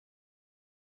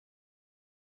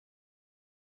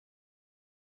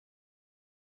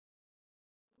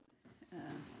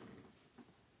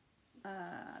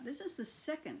This is the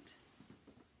second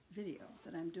video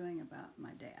that I'm doing about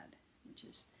my dad, which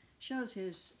shows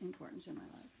his importance in my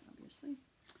life, obviously.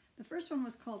 The first one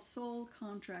was called Soul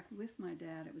Contract with My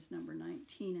Dad. It was number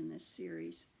 19 in this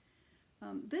series.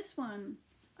 This one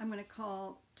I'm going to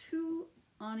call Two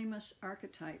Animus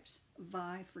Archetypes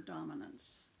Vie for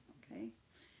Dominance. Okay?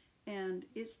 And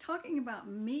it's talking about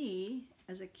me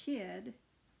as a kid,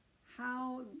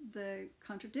 how the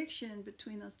contradiction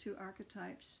between those two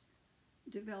archetypes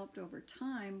developed over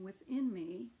time within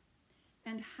me,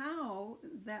 and how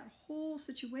that whole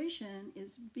situation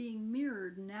is being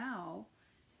mirrored now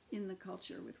in the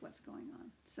culture with what's going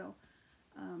on. So,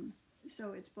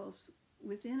 so it's both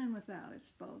within and without. It's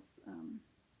both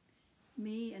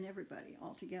me and everybody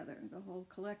all together, the whole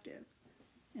collective.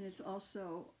 And it's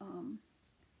also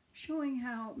showing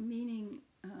how meaning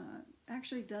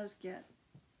actually does get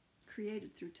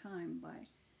created through time by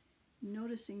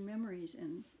noticing memories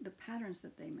and the patterns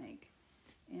that they make,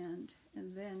 and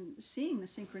then seeing the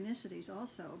synchronicities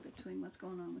also between what's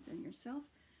going on within yourself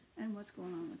and what's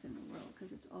going on within the world,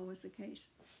 because it's always the case.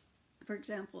 For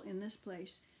example, in this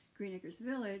place, Green Acres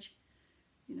Village,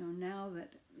 you know, now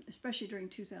that, especially during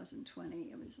 2020,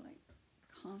 it was like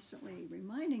constantly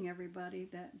reminding everybody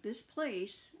that this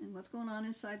place and what's going on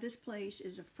inside this place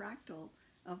is a fractal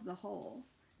of the whole.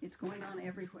 It's going on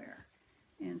everywhere.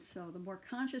 And so the more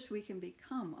conscious we can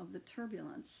become of the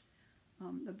turbulence,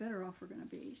 the better off we're going to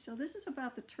be. So this is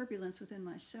about the turbulence within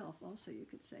myself also, you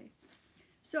could say.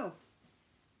 So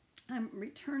I'm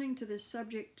returning to this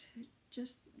subject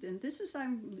and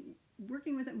I'm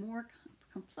working with it more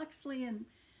complexly, and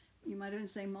you might even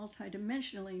say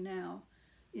multidimensionally now,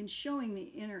 in showing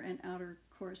the inner and outer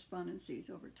correspondences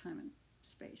over time and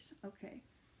space. Okay.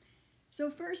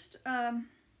 So first,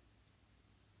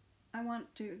 I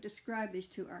want to describe these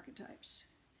two archetypes.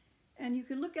 And you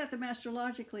could look at them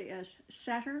astrologically as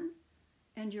Saturn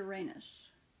and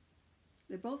Uranus.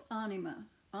 They're both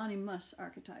animus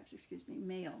archetypes,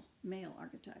 male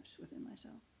archetypes within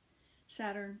myself.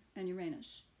 Saturn and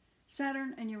Uranus.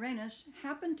 Saturn and Uranus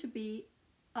happen to be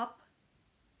up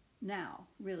now,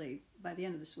 really. By the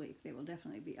end of this week, they will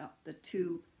definitely be up, the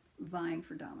two vying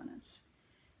for dominance.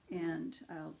 And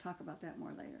I'll talk about that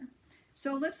more later.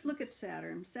 So let's look at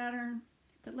Saturn,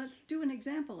 but let's do an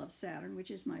example of Saturn, which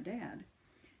is my dad.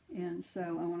 And so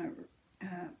I want to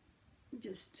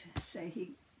just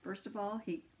say first of all,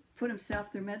 he put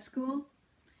himself through med school.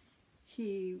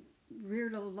 He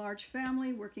reared a large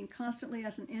family, working constantly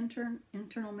as an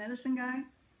internal medicine guy.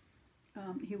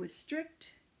 He was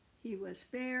strict, he was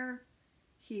fair,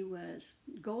 he was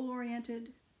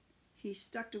goal-oriented, he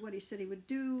stuck to what he said he would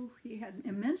do, he had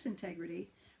immense integrity.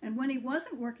 And when he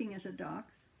wasn't working as a doc,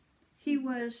 he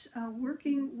was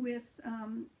working with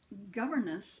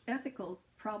governance, ethical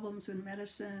problems in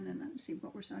medicine, and let's see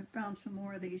what I found some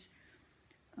more of these,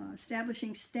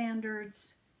 establishing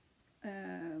standards,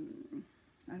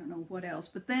 I don't know what else.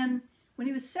 But then when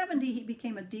he was 70, he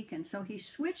became a deacon. So he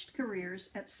switched careers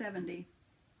at 70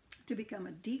 to become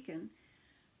a deacon,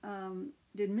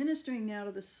 did ministering now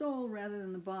to the soul rather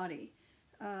than the body.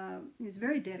 He was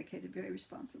very dedicated, very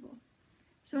responsible.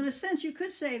 So in a sense, you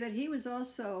could say that he was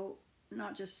also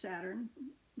not just Saturn,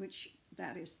 which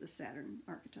that is the Saturn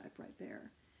archetype right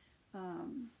there,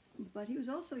 but he was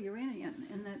also Uranian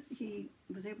in that he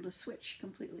was able to switch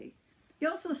completely. He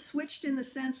also switched in the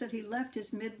sense that he left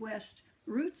his Midwest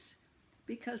roots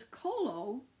because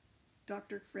Colo,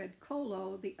 Dr. Fred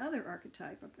Colo, the other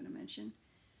archetype I'm going to mention,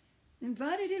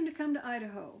 invited him to come to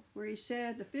Idaho, where he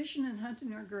said the fishing and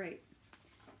hunting are great.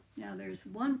 Now there's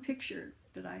one picture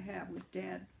that I have with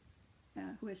Dad,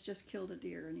 who has just killed a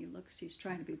deer, and he's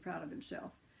trying to be proud of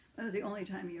himself. That was the only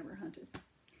time he ever hunted.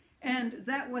 And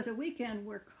that was a weekend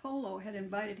where Colo had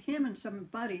invited him and some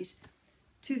buddies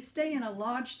to stay in a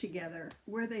lodge together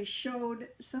where they showed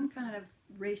some kind of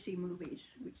racy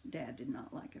movies, which Dad did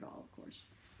not like at all, of course.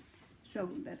 So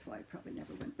that's why he probably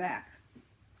never went back.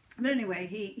 But anyway,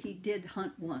 he did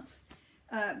hunt once.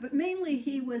 But mainly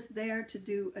he was there to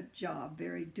do a job,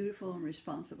 very dutiful and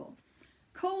responsible.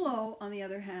 Colo, on the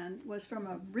other hand, was from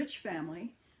a rich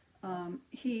family.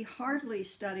 He hardly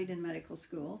studied in medical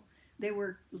school. They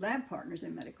were lab partners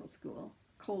in medical school,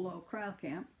 Colo Cryo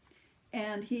Camp.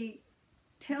 And he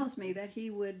tells me that he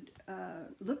would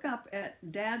look up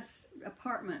at Dad's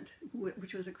apartment,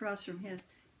 which was across from his,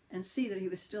 and see that he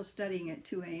was still studying at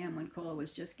 2 a.m. when Colo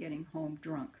was just getting home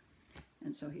drunk.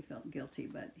 And so he felt guilty,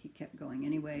 but he kept going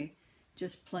anyway,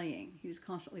 just playing. He was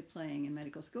constantly playing in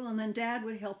medical school. And then Dad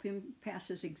would help him pass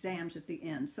his exams at the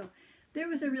end. So there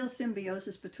was a real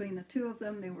symbiosis between the two of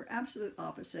them. They were absolute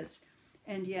opposites.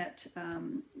 and yet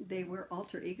they were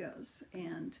alter egos,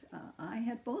 and I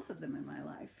had both of them in my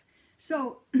life.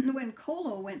 So when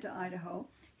Kolo went to Idaho,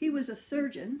 he was a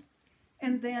surgeon,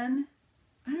 and then,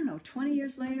 I don't know, 20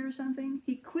 years later or something,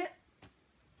 he quit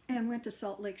and went to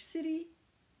Salt Lake City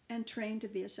and trained to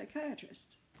be a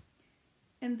psychiatrist.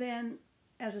 And then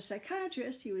as a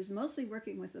psychiatrist, he was mostly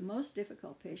working with the most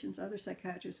difficult patients. Other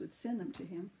psychiatrists would send them to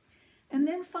him. And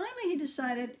then finally he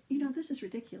decided, you know, this is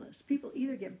ridiculous. People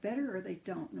either get better or they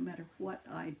don't, no matter what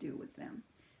I do with them.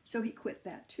 So he quit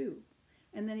that too.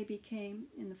 And then he became,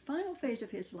 in the final phase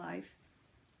of his life,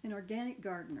 an organic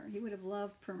gardener. He would have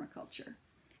loved permaculture.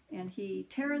 And he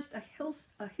terraced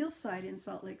a hillside in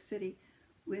Salt Lake City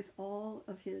with all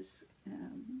of his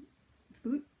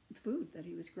food that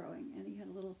he was growing. And he had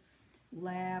a little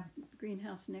lab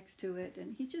greenhouse next to it.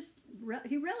 And he just,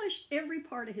 he relished every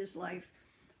part of his life,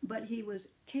 but he was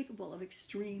capable of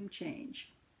extreme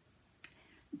change.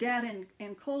 Dad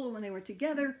and Kolo, when they were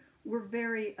together, were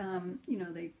very, you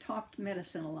know, they talked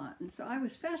medicine a lot. And so I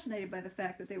was fascinated by the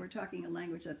fact that they were talking a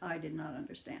language that I did not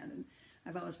understand. And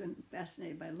I've always been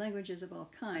fascinated by languages of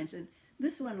all kinds. And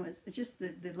this one was just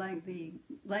the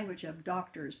language of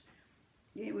doctors.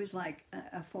 It was like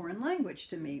a foreign language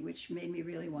to me, which made me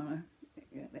really want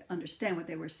to understand what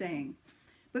they were saying.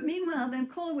 But meanwhile, then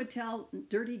Kolo would tell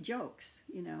dirty jokes,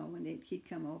 you know, when he'd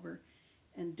come over,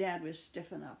 and Dad was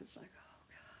stiffen up. It's like,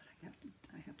 oh God,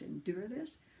 I have to endure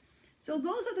this. So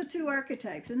those are the two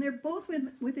archetypes, and they're both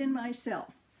within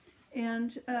myself.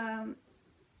 And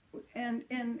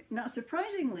not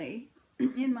surprisingly,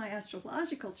 in my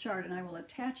astrological chart, and I will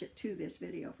attach it to this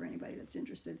video for anybody that's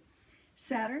interested,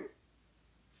 Saturn,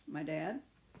 my dad,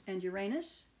 and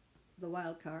Uranus, the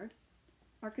wild card,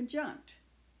 are conjunct.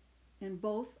 And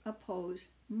both oppose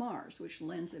Mars, which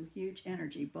lends them huge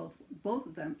energy, both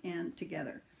of them and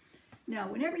together. Now,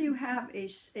 whenever you have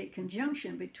a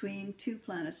conjunction between two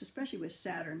planets, especially with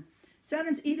Saturn,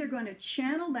 Saturn's either going to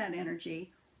channel that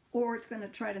energy or it's going to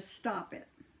try to stop it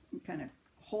and kind of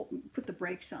put the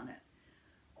brakes on it.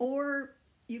 Or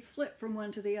you flip from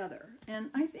one to the other. And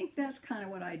I think that's kind of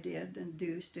what I did and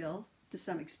do still to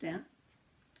some extent.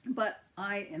 But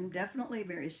I am definitely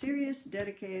very serious,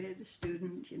 dedicated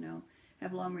student, you know,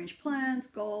 have long-range plans,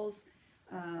 goals,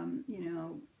 you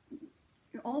know,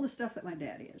 all the stuff that my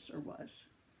dad is or was.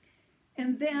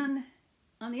 And then,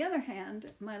 on the other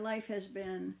hand, my life has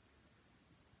been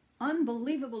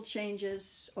unbelievable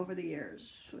changes over the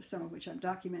years, some of which I'm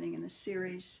documenting in this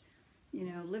series. You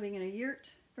know, living in a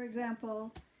yurt, for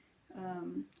example,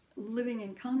 living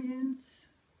in communes,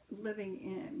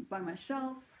 living by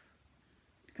myself,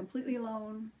 completely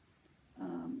alone.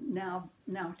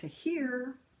 Now to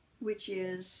here, which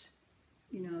is,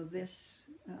 you know, this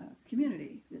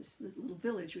community, this little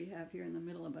village we have here in the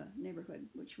middle of a neighborhood,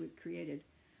 which we've created.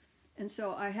 And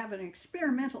so I have an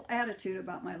experimental attitude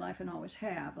about my life and always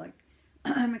have. Like,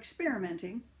 I'm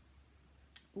experimenting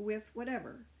with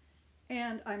whatever.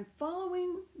 And I'm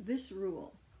following this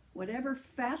rule. Whatever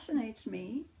fascinates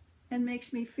me and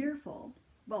makes me fearful,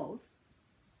 both,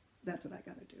 that's what I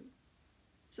got to do.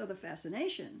 So the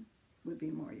fascination would be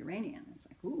more Uranian. It's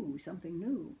like, ooh, something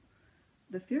new.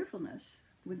 The fearfulness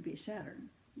would be Saturn.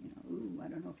 You know, ooh, I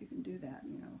don't know if you can do that.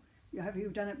 You know, have you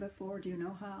done it before? Do you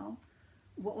know how?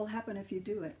 What will happen if you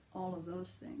do it? All of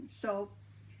those things. So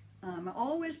I'm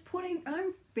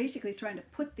basically trying to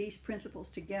put these principles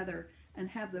together and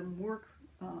have them work,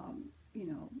 you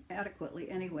know, adequately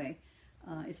anyway.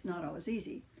 It's not always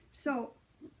easy. So,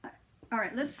 all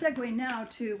right, let's segue now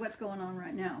to what's going on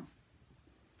right now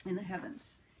in the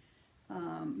heavens.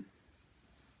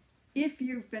 If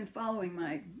you've been following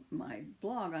my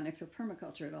blog on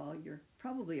exopermaculture at all, you're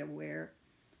probably aware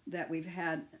that we've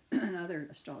had, and other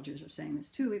astrologers are saying this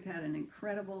too, we've had an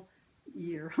incredible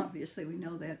year. Obviously, we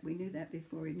know that. We knew that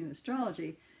before we knew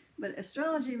astrology. But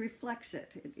astrology reflects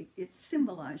it. It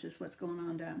symbolizes what's going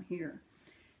on down here.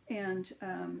 And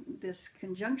this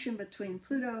conjunction between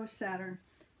Pluto, Saturn,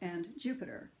 and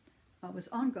Jupiter was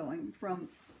ongoing from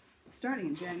starting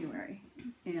in January,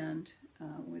 and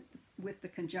with the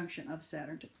conjunction of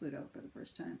Saturn to Pluto for the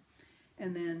first time.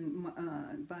 And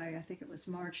then by, I think it was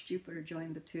March, Jupiter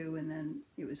joined the two, and then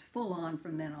it was full on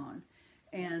from then on.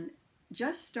 And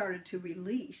just started to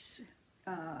release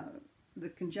the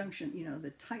conjunction, you know,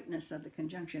 the tightness of the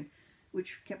conjunction,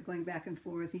 which kept going back and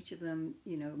forth, each of them,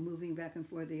 you know, moving back and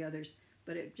forth the others.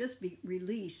 But it just be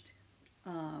released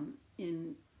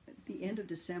in the end of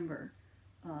December,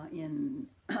 on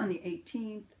the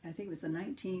 18th, I think it was the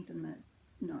 19th and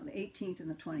the 18th and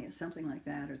the 20th, something like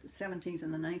that, or the 17th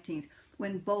and the 19th,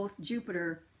 when both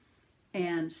Jupiter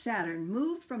and Saturn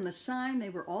moved from the sign they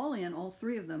were all in, all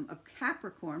three of them, of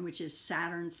Capricorn, which is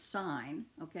Saturn's sign,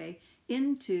 okay,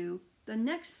 into the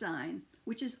next sign,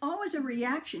 which is always a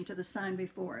reaction to the sign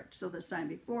before it. So the sign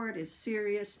before it is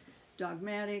serious,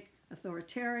 dogmatic,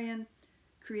 authoritarian,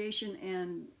 creation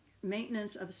and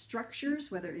maintenance of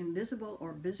structures, whether invisible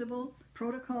or visible,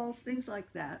 protocols, things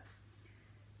like that.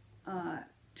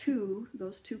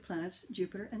 Those two planets,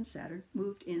 Jupiter and Saturn,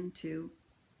 moved into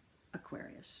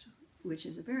Aquarius, which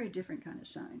is a very different kind of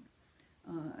sign.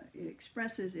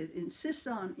 It insists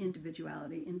on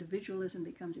individuality. Individualism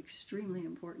becomes extremely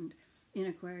important in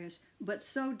Aquarius, but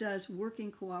so does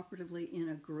working cooperatively in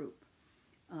a group.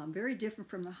 Very different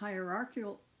from the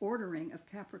hierarchical ordering of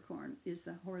Capricorn is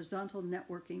the horizontal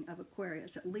networking of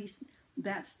Aquarius. At least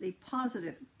that's the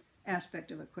positive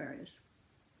aspect of Aquarius.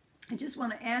 I just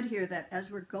want to add here that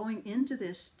as we're going into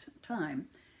this time,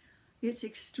 it's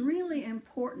extremely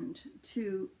important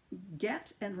to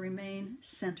get and remain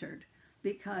centered,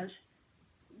 because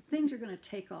things are going to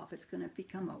take off. It's going to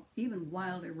become an even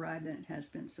wilder ride than it has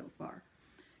been so far.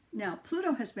 Now,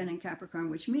 Pluto has been in Capricorn,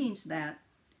 which means that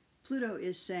Pluto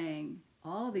is saying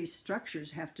all these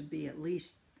structures have to be at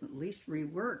least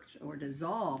reworked or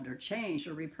dissolved or changed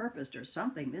or repurposed or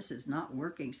something. This is not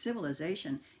working.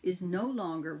 Civilization is no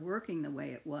longer working the way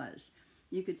it was.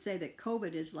 You could say that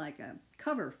COVID is like a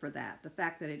cover for that, the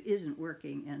fact that it isn't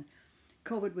working, and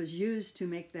COVID was used to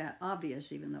make that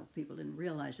obvious, even though people didn't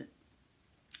realize it.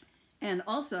 And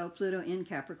also, Pluto in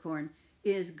Capricorn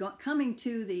is coming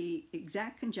to the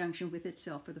exact conjunction with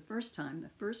itself for the first time, the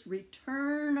first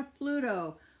return of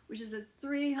Pluto, which is a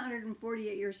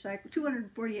 348-year cycle,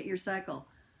 248-year cycle,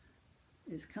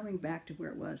 is coming back to where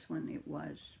it was when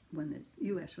the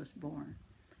U.S. was born.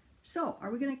 So, are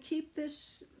we going to keep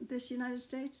this United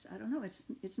States? I don't know.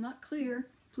 It's not clear.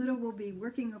 Pluto will be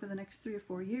working over the next 3 or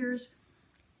 4 years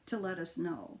to let us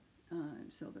know.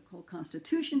 So the whole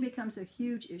Constitution becomes a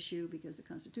huge issue, because the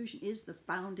Constitution is the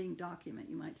founding document,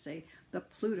 you might say, the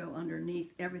Pluto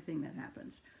underneath everything that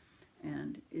happens.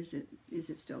 And is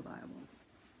it still viable?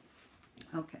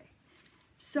 Okay,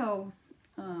 so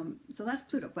that's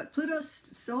Pluto. But Pluto's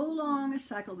so long a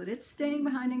cycle that it's staying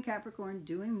behind in Capricorn,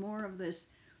 doing more of this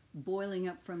boiling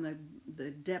up from the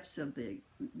depths of the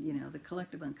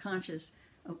collective unconscious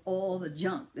of all the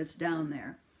junk that's down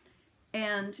there.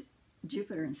 And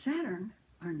Jupiter and Saturn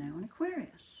are now in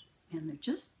Aquarius, and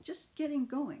they're just getting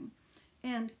going.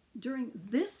 And during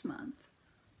this month,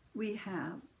 we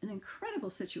have an incredible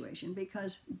situation,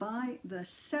 because by the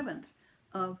 7th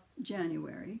of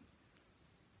January,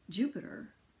 Jupiter,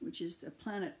 which is the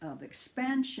planet of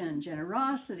expansion,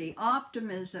 generosity,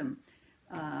 optimism,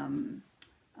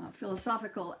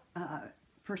 philosophical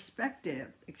perspective,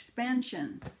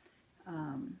 expansion,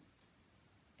 and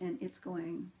it's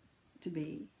going to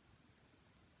be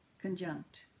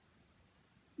conjunct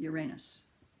Uranus.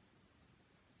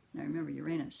 Now remember,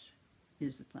 Uranus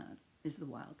is the planet, is the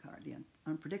wild card, the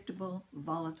unpredictable,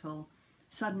 volatile,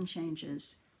 sudden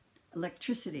changes,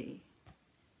 electricity.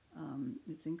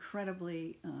 It's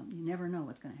incredibly, you never know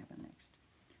what's going to happen next.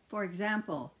 For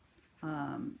example,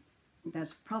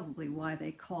 that's probably why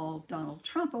they call Donald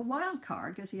Trump a wild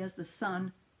card, because he has the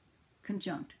sun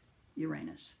conjunct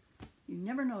Uranus. You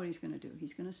never know what he's going to do.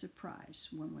 He's going to surprise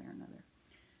one way or another.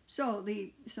 So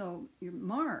your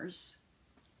Mars,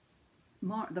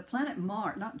 the planet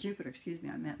Mars, not Jupiter, excuse me,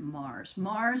 I meant Mars.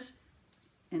 Mars,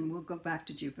 and we'll go back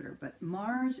to Jupiter, but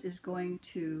Mars is going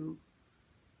to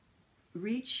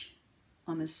reach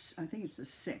on this, I think it's the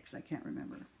 6th, I can't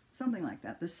remember, something like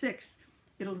that. The 6th,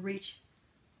 it'll reach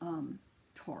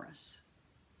Taurus,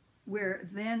 where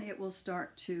then it will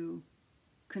start to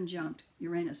conjunct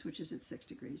Uranus, which is at 6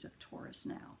 degrees of Taurus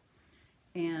now.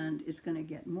 And it's going to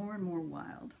get more and more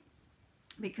wild,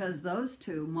 because those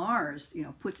two, Mars,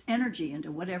 puts energy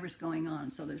into whatever's going on.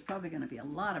 So there's probably going to be a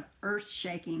lot of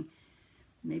earth-shaking,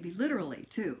 maybe literally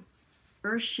too,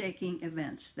 earth-shaking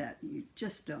events that you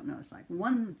just don't know. It's like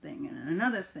one thing and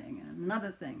another thing and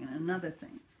another thing and another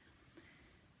thing.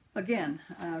 Again,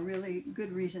 a really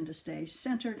good reason to stay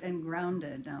centered and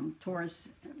grounded. Taurus,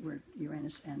 where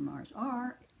Uranus and Mars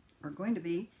are going to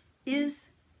be, is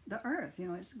the earth.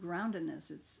 It's groundedness,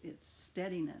 it's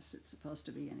steadiness, it's supposed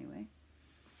to be anyway.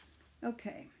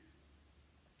 Okay.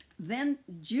 Then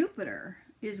Jupiter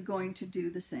is going to do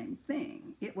the same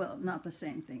thing. Well, not the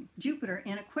same thing. Jupiter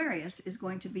in Aquarius is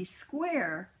going to be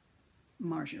square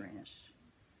Mars-Uranus.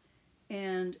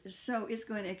 And so it's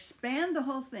going to expand the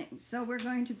whole thing. So we're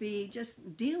going to be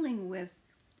just dealing with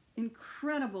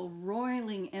incredible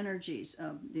roiling energies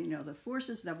of, the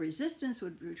forces of resistance,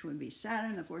 which would be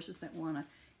Saturn, the forces that want to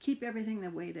keep everything the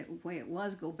way it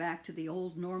was, go back to the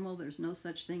old normal. There's no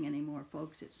such thing anymore,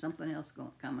 folks. It's something else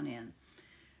coming in.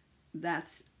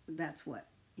 That's what,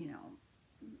 you know,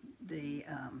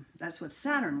 that's what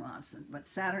Saturn wants. But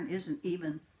Saturn isn't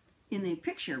even in the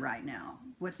picture right now.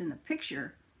 What's in the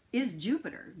picture is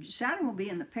Jupiter. Saturn will be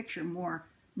in the picture more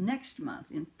next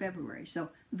month in February. So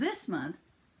this month,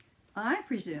 I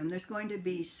presume there's going to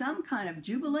be some kind of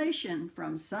jubilation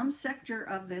from some sector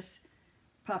of this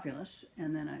populace,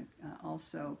 and then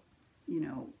also, you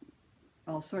know,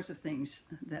 all sorts of things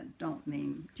that don't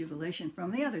mean jubilation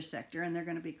from the other sector, and they're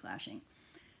going to be clashing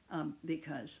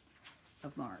because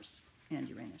of Mars and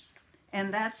Uranus.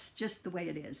 And that's just the way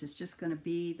it is. It's just going to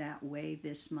be that way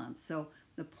this month. So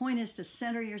the point is to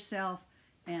center yourself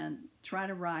and try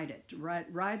to ride it,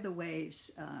 ride the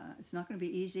waves. It's not going to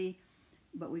be easy,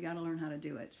 but we got to learn how to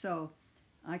do it. So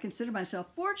I consider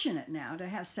myself fortunate now to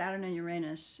have Saturn and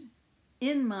Uranus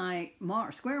in my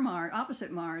Mars, square Mars,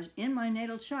 opposite Mars, in my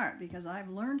natal chart, because I've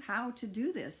learned how to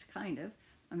do this, kind of.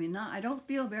 I mean, I don't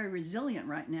feel very resilient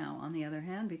right now, on the other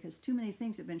hand, because too many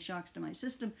things have been shocks to my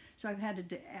system. So I've had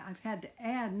to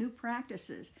add new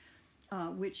practices,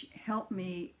 which help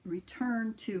me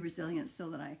return to resilience, so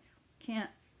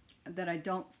that I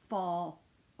don't fall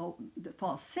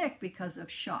sick because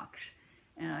of shocks.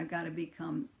 And I've got to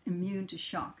become immune to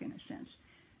shock, in a sense,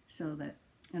 so that.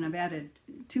 And I've added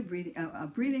a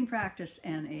breathing practice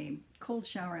and a cold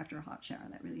shower after a hot shower.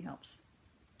 That really helps.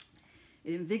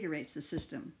 It invigorates the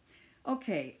system.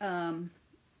 Okay,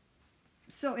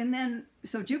 so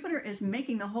Jupiter is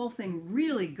making the whole thing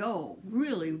really go.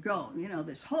 You know,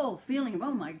 this whole feeling of,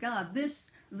 oh my God, this,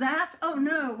 that, oh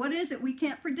no, what is it? We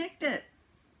can't predict it.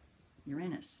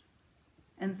 Uranus.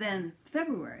 And then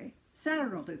February,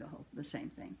 Saturn will do the same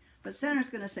thing. But Saturn's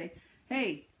going to say,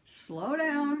 hey, slow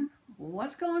down.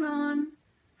 What's going on?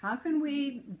 How can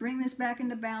we bring this back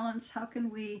into balance? How can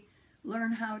we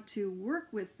learn how to work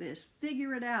with this?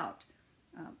 Figure it out.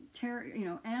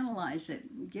 Analyze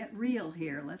it. Get real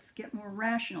here. Let's get more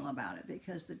rational about it,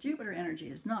 because the Jupiter energy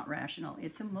is not rational.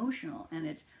 It's emotional, and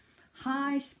it's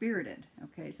high-spirited.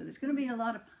 Okay, so there's going to be a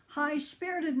lot of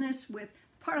high-spiritedness with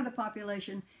part of the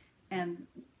population, and,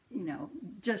 you know,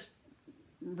 just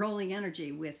rolling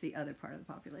energy with the other part of the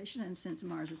population. And since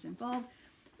Mars is involved,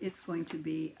 it's going to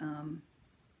be,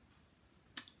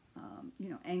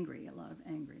 angry, a lot of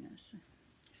angriness.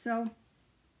 So,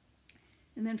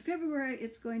 and then February,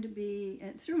 it's going to be,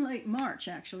 through late March,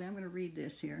 actually, I'm going to read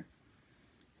this here.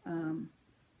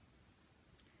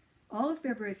 All of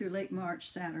February through late March,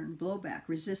 Saturn, blowback,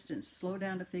 resistance, slow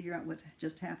down to figure out what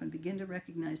just happened, begin to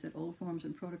recognize that old forms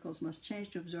and protocols must change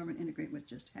to absorb and integrate what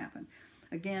just happened.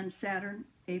 Again, Saturn,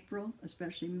 April,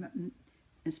 especially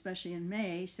in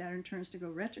May, Saturn turns to go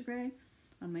retrograde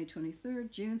on May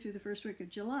 23rd, June through the first week of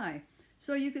July.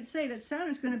 So you could say that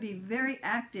Saturn's going to be very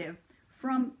active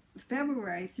from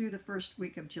February through the first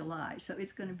week of July. So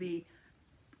it's going to be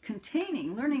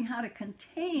learning how to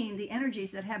contain the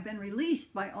energies that have been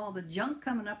released by all the junk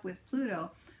coming up with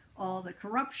Pluto, all the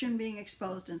corruption being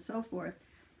exposed and so forth.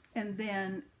 And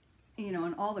then,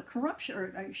 and all the corruption,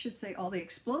 or I should say all the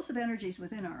explosive energies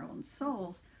within our own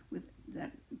souls,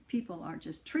 that people are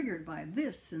just triggered by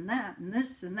this and that and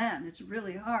this and that, and it's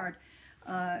really hard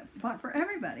for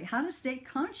everybody how to stay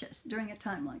conscious during a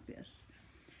time like this.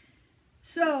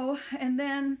 So, and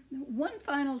then one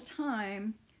final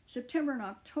time, September and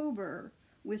October,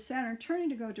 with Saturn turning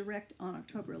to go direct on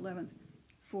October 11th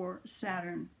for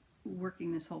Saturn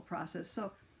working this whole process.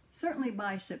 So certainly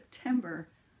by September,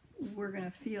 we're going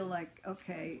to feel like,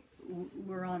 okay,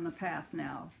 we're on the path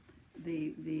now.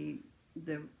 The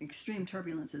extreme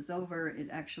turbulence is over. It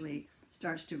actually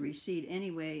starts to recede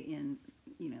anyway in,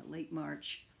 late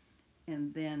March,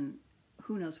 and then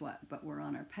who knows what, but we're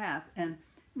on our path. And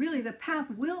really the path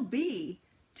will be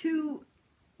to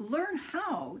learn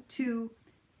how to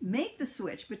make the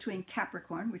switch between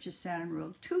Capricorn, which is Saturn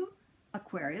ruled, to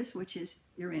Aquarius, which is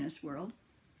Uranus ruled.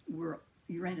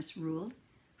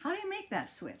 How do you make that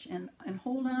switch and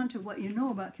hold on to what you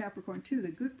know about Capricorn too, the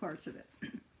good parts of it,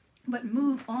 but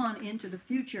move on into the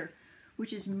future,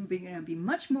 which is going to be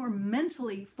much more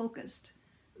mentally focused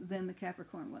than the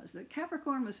Capricorn was. The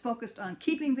Capricorn was focused on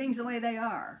keeping things the way they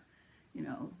are,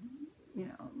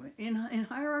 in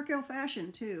hierarchical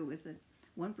fashion too, with the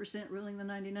 1% ruling the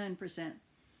 99%.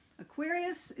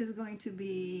 Aquarius is going to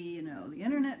be, the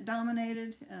internet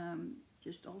dominated,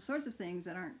 just all sorts of things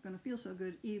that aren't going to feel so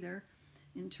good either,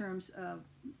 in terms of,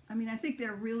 I think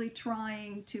they're really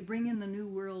trying to bring in the New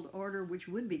World Order, which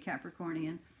would be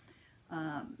Capricornian,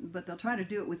 but they'll try to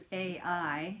do it with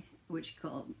AI, which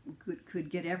could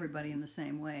get everybody in the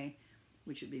same way,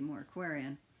 which would be more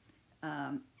Aquarian.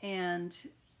 And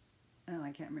oh,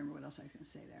 I can't remember what else I was going to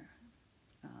say there.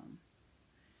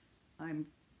 I'm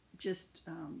just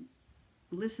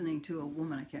listening to a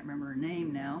woman, I can't remember her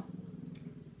name now,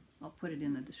 I'll put it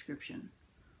in the description,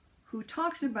 who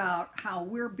talks about how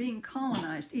we're being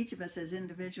colonized, each of us as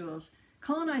individuals,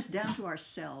 colonized down to our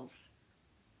cells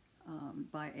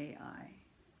by AI.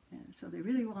 And so they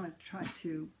really want to try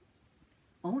to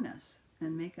own us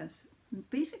and make us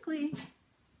basically,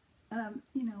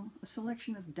 you know, a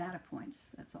selection of data points,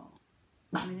 that's all.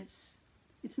 I mean,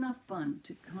 it's not fun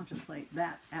to contemplate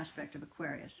that aspect of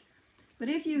Aquarius. But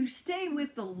if you stay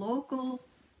with the local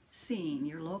scene,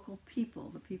 your local people,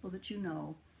 the people that you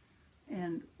know,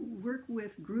 and work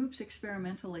with groups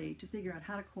experimentally to figure out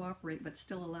how to cooperate but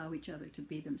still allow each other to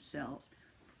be themselves,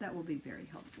 that will be very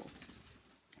helpful.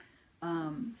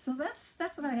 So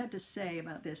that's what I had to say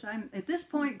about this. I'm, at this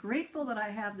point, grateful that I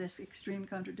have this extreme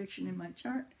contradiction in my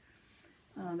chart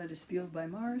that is fueled by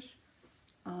Mars.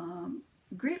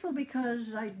 Grateful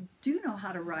because I do know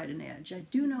how to ride an edge. I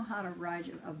do know how to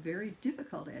ride a very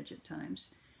difficult edge at times,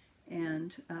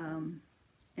 and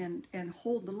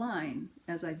hold the line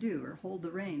as I do, or hold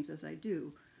the reins as I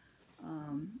do.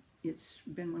 It's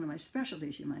been one of my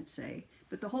specialties, you might say.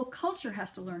 But the whole culture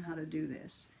has to learn how to do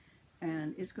this,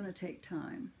 and it's going to take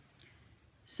time.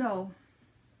 So,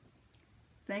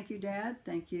 thank you, Dad.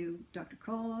 Thank you, Dr.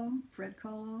 Colo, Fred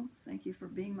Colo. Thank you for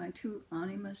being my two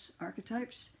Animus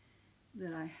Archetypes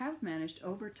that I have managed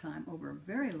over time, over a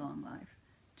very long life,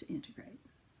 to integrate.